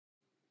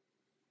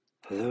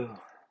Hello.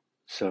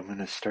 So I'm going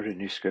to start a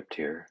new script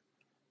here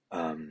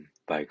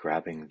by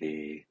grabbing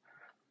the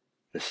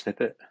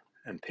snippet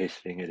and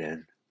pasting it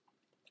in,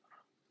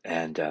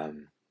 and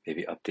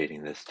maybe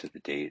updating this to the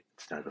date.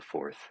 It's now the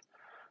 4th,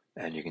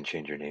 and you can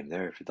change your name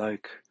there if you'd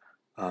like.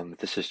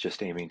 This is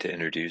just aiming to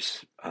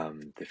introduce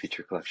the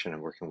feature collection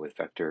I'm working with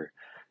Vector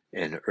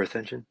in Earth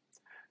Engine.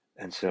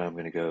 And so I'm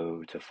going to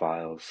go to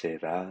File,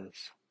 Save As,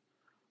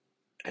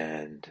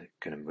 and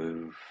going to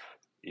move.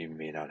 You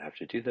may not have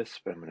to do this,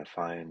 but I'm going to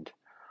find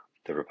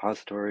the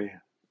repository,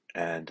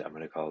 and I'm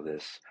going to call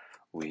this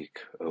week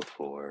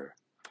 '04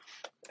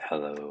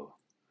 hello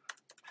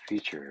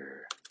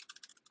feature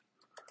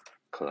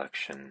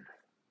collection.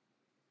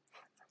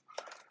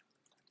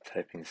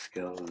 Typing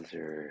skills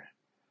are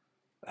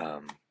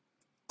um,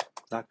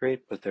 not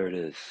great, but there it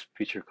is,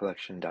 feature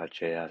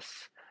collection.js.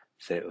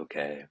 Say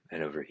OK,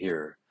 and over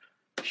here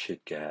you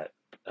should get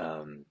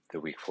the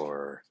week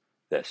for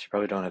this. You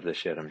probably don't have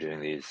this yet. I'm doing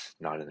these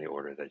not in the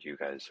order that you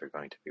guys are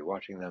going to be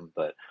watching them,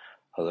 but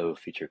hello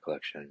feature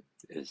collection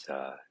is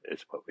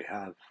what we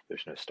have.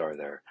 There's no star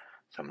there,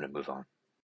 so I'm going to move on.